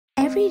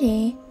Every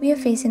day, we are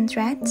facing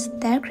threats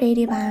that are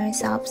created by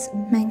ourselves,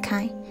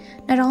 mankind.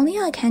 Not only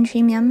our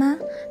country,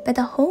 Myanmar, but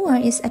the whole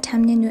world is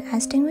attempting to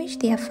extinguish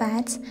the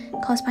effects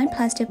caused by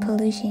plastic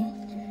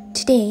pollution.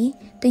 Today,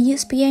 the youth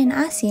sphere in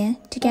ASEAN,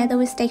 together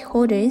with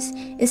stakeholders,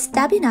 is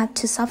stepping up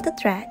to solve the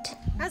threat.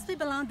 As we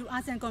belong to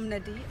ASEAN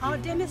community, our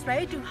team is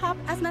ready to help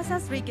as much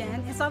as we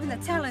can in solving the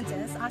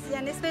challenges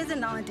ASEAN is facing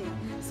nowadays.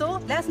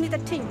 So let's meet the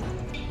team.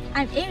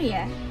 I'm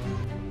Aria.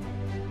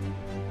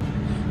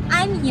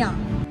 I'm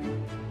Yoon.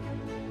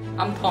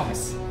 I'm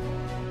Thomas.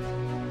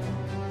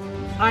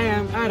 I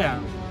am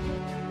Aria.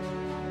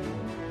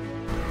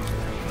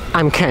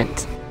 I'm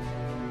Khant.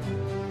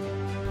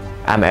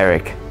 I'm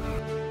Eric.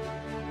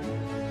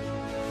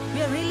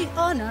 We are really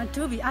honored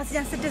to be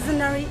ASEAN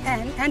citizenry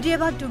and be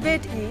able to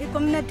build a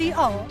community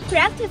of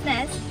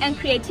Proactiveness and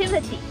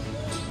creativity.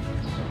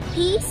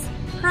 Peace,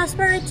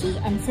 prosperity,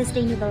 and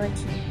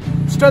sustainability.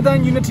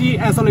 Strengthen unity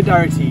and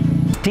solidarity.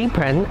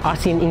 Deepen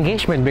ASEAN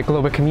engagement with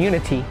global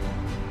community.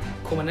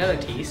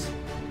 Commonalities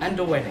and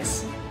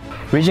awareness.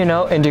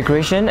 Regional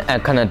integration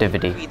and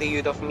connectivity. We, the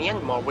youth of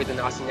Myanmar, with an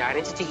ASEAN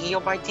identity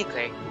healed by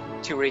Htike,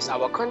 to raise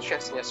our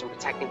consciousness in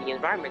protecting the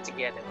environment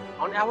together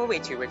on our way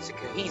towards a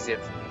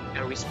cohesive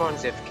and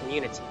responsive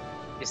community.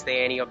 Is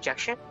there any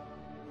objection?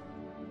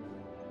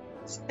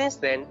 Since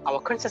then, our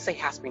consensus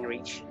has been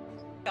reached.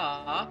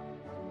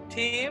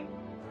 Team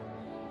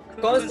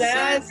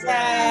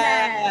Consensus!